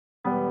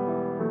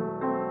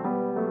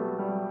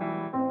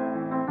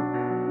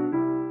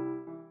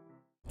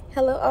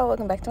Hello all,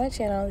 welcome back to my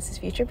channel. This is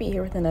Future B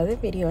here with another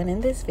video, and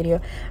in this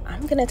video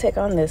I'm gonna take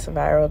on this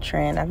viral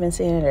trend. I've been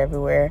seeing it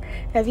everywhere.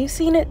 Have you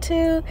seen it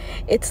too?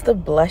 It's the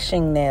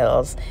blushing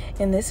nails.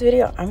 In this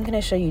video I'm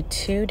gonna show you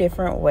two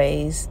different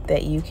ways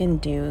that you can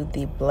do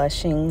the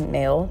blushing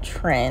nail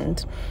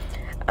trend.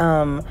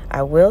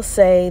 I will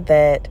say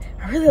that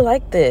I really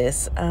like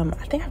this. I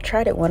think I've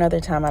tried it one other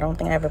time. I don't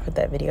think I ever put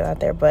that video out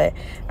there, but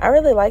I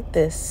really like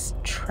this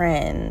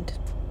trend.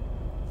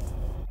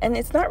 And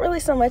it's not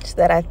really so much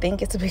that I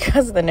think it's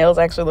because the nails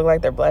actually look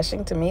like they're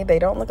blushing. To me, they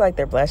don't look like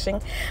they're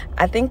blushing.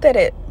 I think that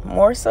it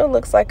more so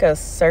looks like a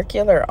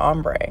circular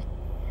ombre.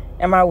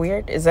 Am I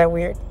weird? Is that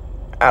weird?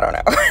 I don't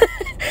know.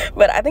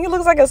 But I think it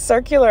looks like a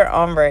circular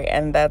ombre,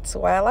 and that's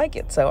why I like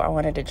it. So I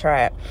wanted to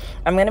try it.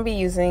 I'm going to be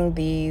using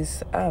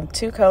these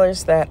two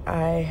colors that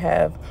I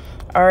have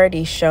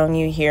already shown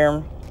you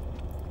here.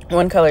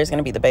 One color is going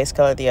to be the base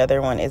color. The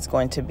other one is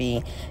going to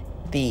be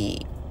the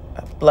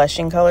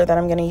blushing color that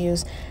I'm going to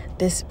use.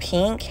 This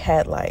pink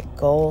had like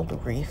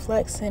gold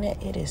reflex in it.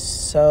 It is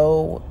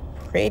so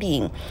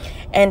pretty.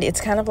 And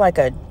it's kind of like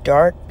a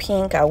dark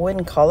pink. I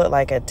wouldn't call it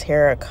like a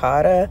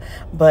terracotta,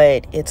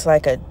 but it's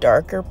like a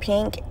darker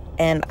pink.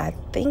 And I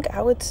think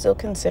I would still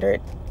consider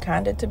it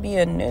kind of to be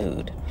a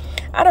nude.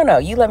 I don't know.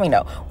 You let me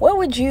know. What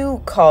would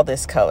you call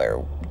this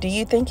color? Do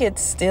you think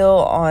it's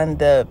still on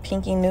the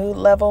pinky nude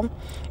level?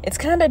 It's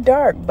kind of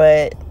dark,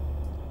 but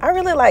I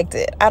really liked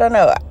it. I don't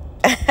know.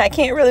 I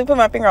can't really put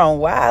my finger on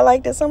why I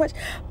liked it so much,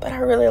 but I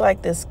really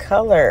like this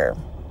color.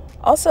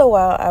 Also,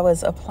 while I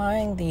was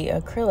applying the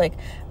acrylic,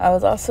 I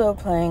was also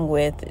playing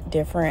with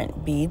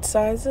different bead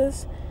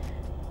sizes.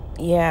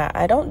 Yeah,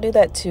 I don't do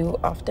that too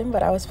often,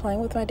 but I was playing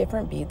with my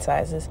different bead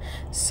sizes.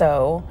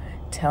 So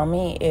tell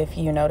me if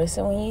you notice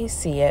it when you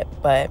see it.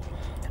 But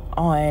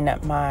on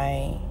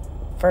my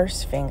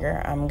first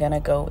finger, I'm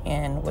gonna go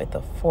in with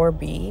a 4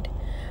 bead.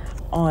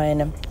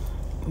 On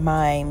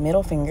my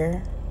middle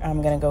finger,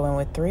 I'm gonna go in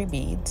with 3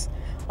 beads.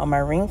 On my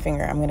ring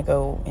finger, I'm gonna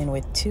go in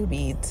with 2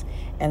 beads.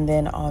 And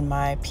then on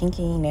my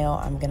pinky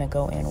nail, I'm gonna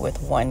go in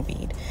with 1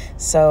 bead.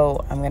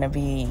 So I'm gonna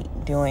be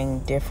doing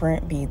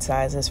different bead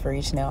sizes for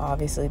each nail.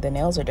 Obviously the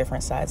nails are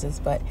different sizes,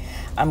 but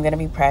I'm gonna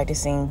be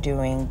practicing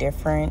doing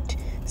different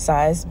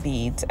size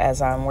beads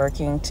as I'm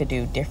working to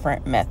do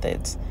different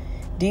methods.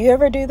 Do you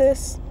ever do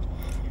this?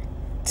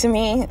 To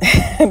me,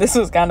 this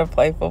was kind of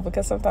playful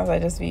because sometimes I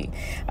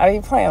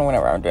be playing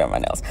whenever I'm doing my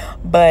nails.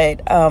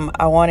 But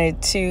I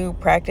wanted to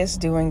practice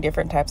doing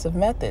different types of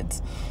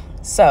methods.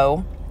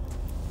 So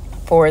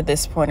for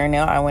this pointer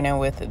nail, I went in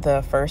with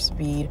the first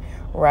bead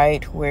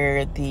right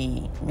where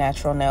the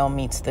natural nail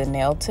meets the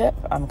nail tip.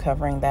 I'm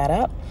covering that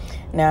up.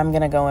 Now I'm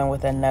going to go in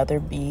with another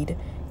bead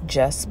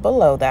just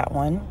below that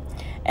one.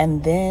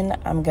 And then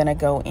I'm going to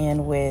go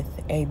in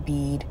with a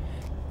bead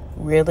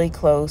really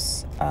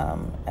close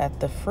at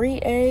the free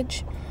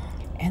edge,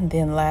 and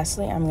then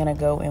lastly I'm gonna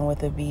go in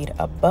with a bead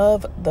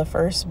above the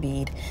first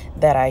bead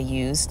that I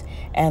used,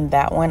 and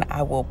that one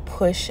I will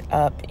push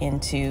up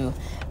into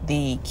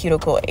the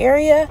cuticle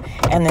area,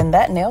 and then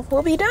that nail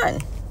will be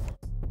done.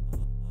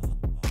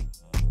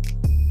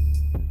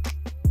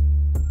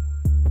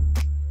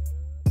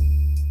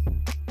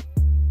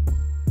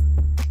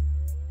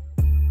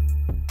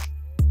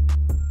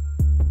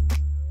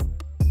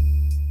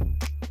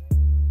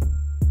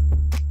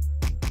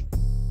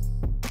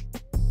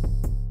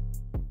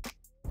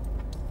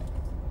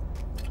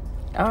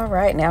 All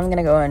right, now I'm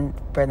gonna go in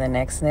for the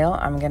next nail.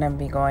 I'm gonna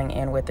be going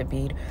in with the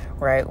bead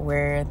right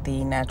where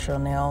the natural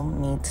nail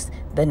meets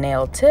the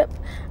nail tip.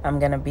 I'm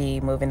gonna be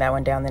moving that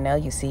one down the nail.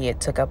 You see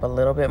it took up a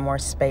little bit more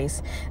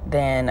space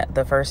than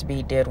the first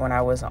bead did when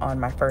I was on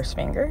my first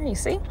finger, you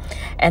see?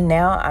 And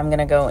now I'm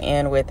gonna go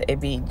in with a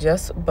bead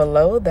just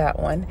below that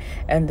one,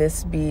 and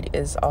this bead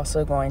is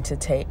also going to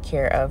take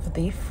care of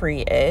the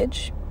free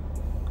edge.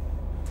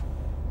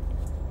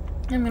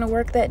 I'm gonna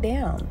work that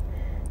down,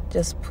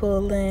 just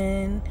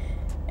pulling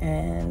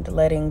and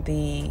letting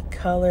the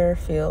color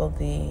fill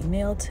the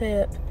nail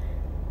tip.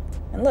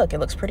 And look, it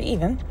looks pretty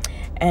even.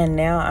 And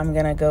now I'm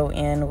gonna go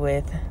in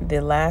with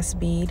the last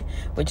bead,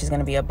 which is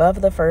gonna be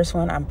above the first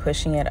one. I'm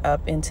pushing it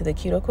up into the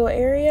cuticle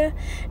area,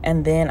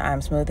 and then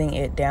I'm smoothing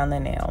it down the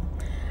nail.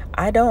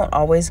 I don't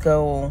always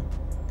go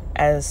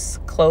as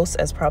close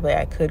as probably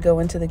I could go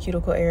into the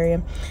cuticle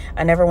area.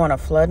 I never want to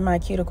flood my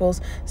cuticles,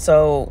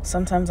 so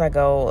sometimes I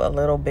go a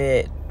little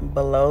bit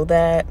below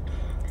that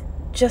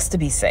just to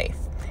be safe.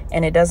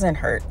 And it doesn't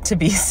hurt to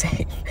be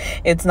safe.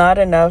 It's not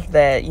enough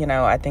that, you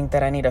know, I think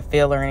that I need a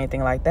fill or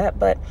anything like that,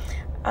 but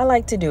I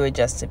like to do it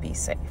just to be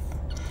safe.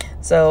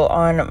 So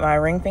on my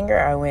ring finger,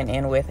 I went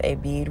in with a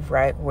bead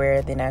right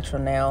where the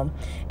natural nail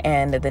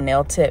and the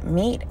nail tip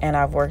meet, and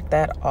I've worked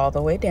that all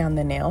the way down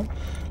the nail.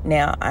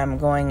 Now I'm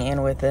going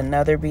in with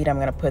another bead. I'm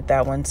going to put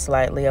that one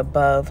slightly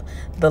above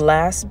the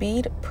last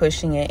bead,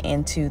 pushing it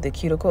into the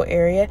cuticle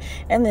area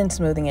and then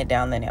smoothing it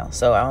down the nail.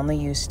 So I only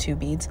use 2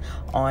 beads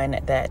on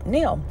that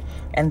nail.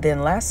 And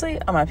then lastly,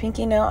 on my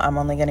pinky nail, I'm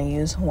only going to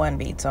use 1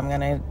 bead. So I'm going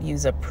to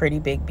use a pretty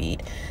big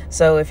bead.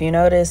 So if you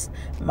notice,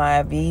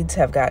 my beads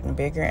have gotten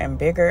bigger and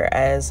bigger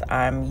as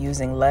I'm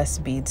using less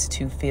beads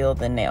to fill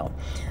the nail.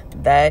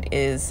 That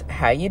is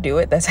how you do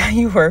it. That's how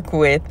you work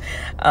with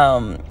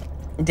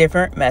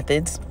different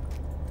methods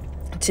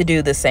to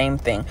do the same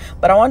thing.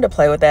 But I wanted to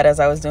play with that as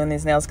I was doing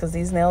these nails, because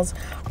these nails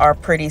are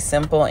pretty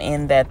simple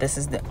in that this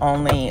is the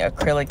only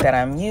acrylic that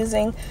I'm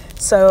using.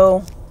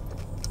 So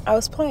I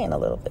was playing a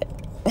little bit.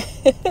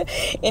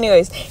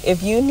 Anyways,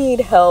 if you need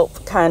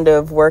help kind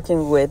of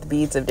working with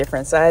beads of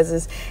different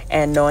sizes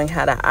and knowing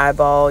how to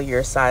eyeball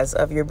your size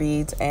of your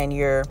beads and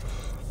your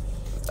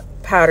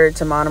powder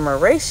to monomer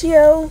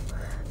ratio,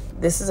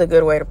 this is a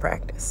good way to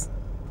practice.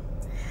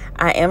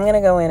 I am going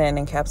to go in and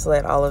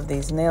encapsulate all of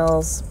these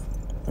nails.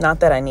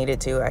 Not that I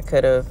needed to. I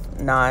could have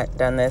not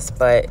done this,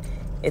 but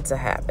it's a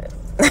habit.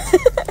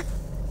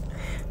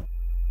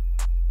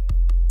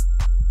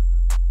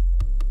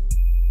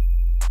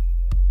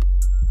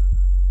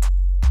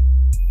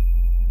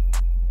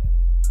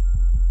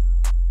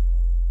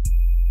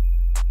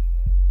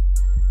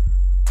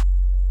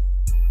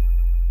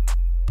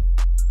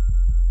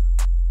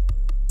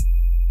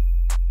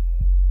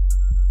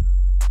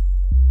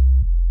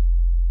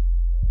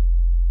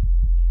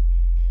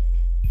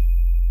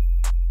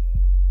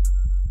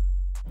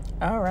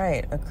 All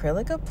right,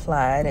 acrylic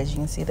applied. As you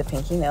can see, the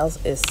pinky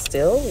nails is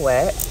still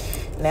wet.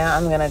 Now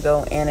I'm gonna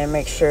go in and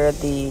make sure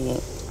the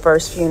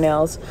first few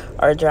nails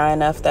are dry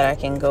enough that I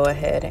can go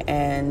ahead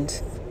and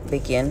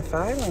begin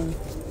filing.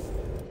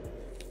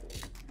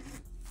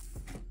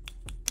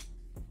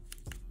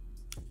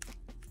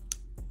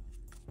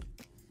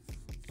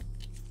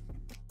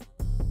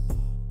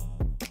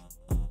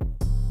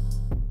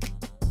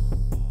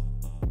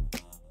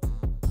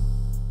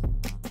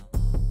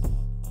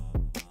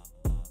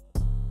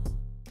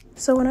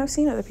 So when I've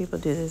seen other people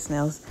do these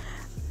nails,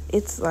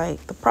 it's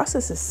like the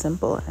process is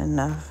simple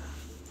enough.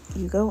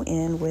 You go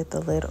in with a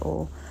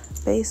little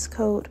base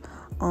coat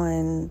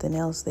on the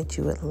nails that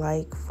you would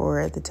like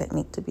for the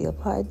technique to be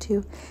applied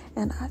to.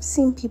 And I've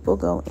seen people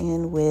go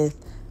in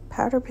with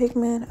powder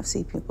pigment. I've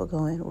seen people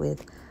go in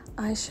with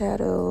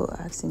eyeshadow.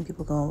 I've seen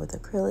people go in with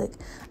acrylic.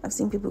 I've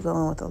seen people go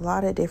in with a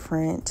lot of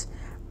different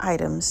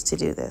items to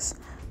do this.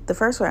 The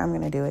first way I'm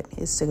going to do it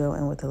is to go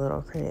in with a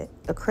little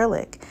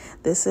acrylic.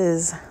 This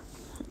is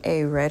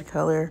a red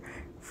color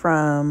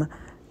from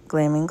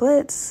Glam and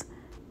Glitz,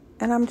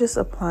 and I'm just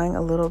applying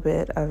a little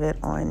bit of it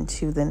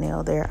onto the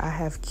nail there. I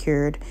have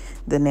cured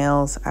the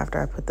nails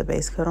after I put the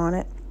base coat on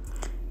it.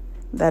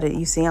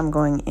 You see I'm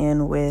going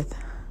in with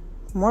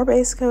more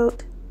base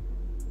coat,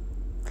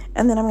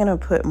 and then I'm going to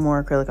put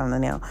more acrylic on the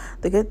nail.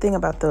 The good thing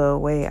about the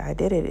way I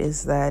did it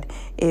is that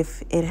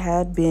if it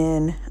had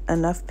been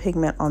enough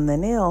pigment on the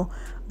nail,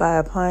 by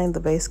applying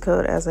the base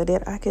coat as I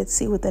did, I could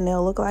see what the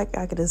nail looked like.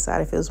 I could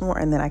decide if it was more,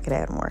 and then I could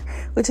add more,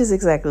 which is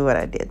exactly what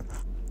I did.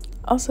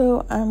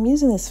 Also, I'm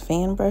using this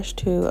fan brush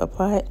to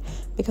apply it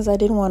because I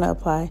didn't want to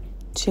apply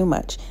too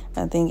much.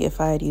 I think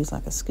if I had used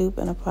like a scoop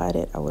and applied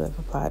it, I would have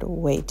applied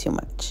way too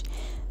much.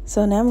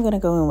 So now I'm going to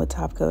go in with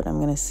top coat.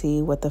 I'm going to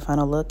see what the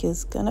final look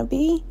is going to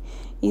be.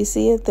 You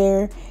see it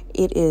there.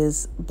 It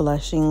is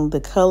blushing.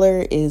 The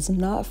color is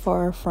not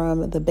far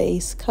from the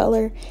base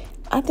color.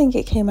 I think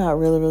it came out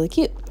really, really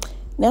cute.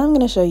 Now I'm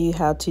going to show you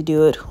how to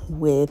do it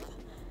with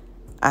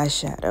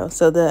eyeshadow.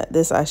 So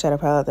this eyeshadow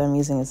palette that I'm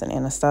using is an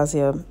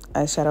Anastasia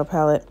eyeshadow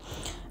palette.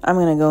 I'm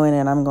going to go in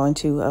and I'm going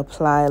to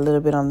apply a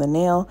little bit on the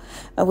nail.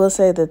 I will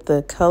say that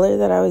the color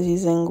that I was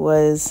using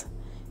was,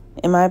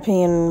 in my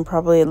opinion,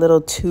 probably a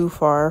little too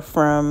far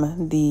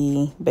from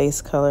the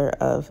base color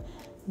of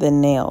the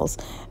nails.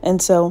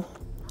 And so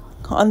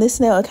on this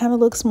nail, it kind of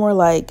looks more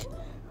like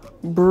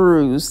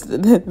bruised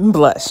than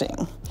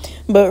blushing.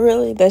 But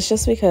really, that's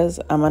just because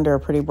I'm under a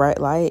pretty bright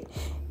light.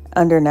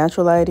 Under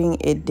natural lighting,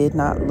 it did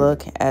not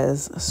look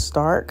as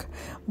stark.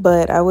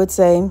 But I would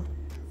say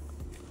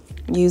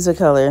use a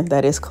color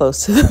that is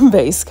close to the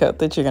base coat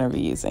that you're going to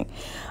be using.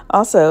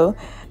 Also,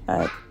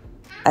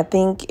 I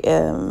think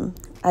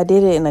I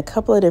did it in a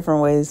couple of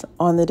different ways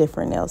on the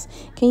different nails.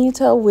 Can you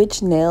tell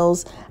which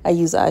nails I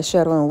use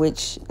eyeshadow and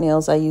which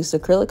nails I use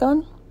acrylic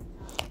on?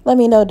 Let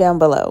me know down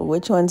below.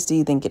 Which ones do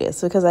you think it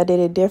is? Because I did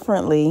it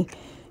differently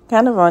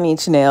kind of on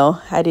each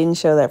nail. I didn't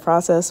show that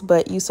process,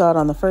 but you saw it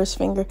on the first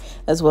finger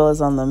as well as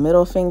on the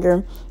middle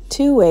finger.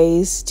 2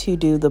 ways to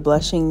do the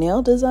blushing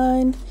nail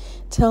design.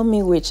 Tell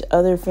me which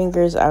other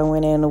fingers I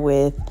went in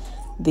with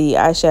the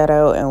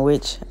eyeshadow and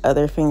which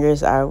other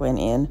fingers I went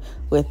in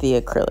with the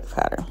acrylic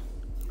powder.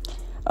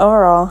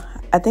 Overall,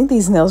 I think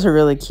these nails are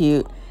really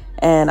cute,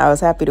 and I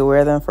was happy to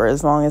wear them for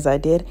as long as I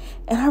did.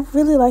 And I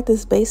really like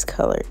this base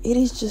color. It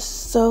is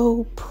just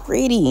so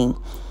pretty.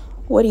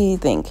 What do you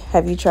think?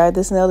 Have you tried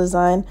this nail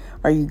design?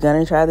 Are you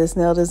gonna try this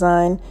nail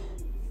design?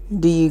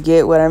 Do you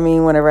get what I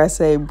mean whenever I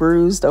say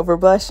bruised over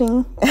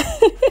blushing?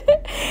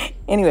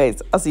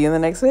 Anyways, I'll see you in the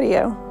next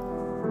video.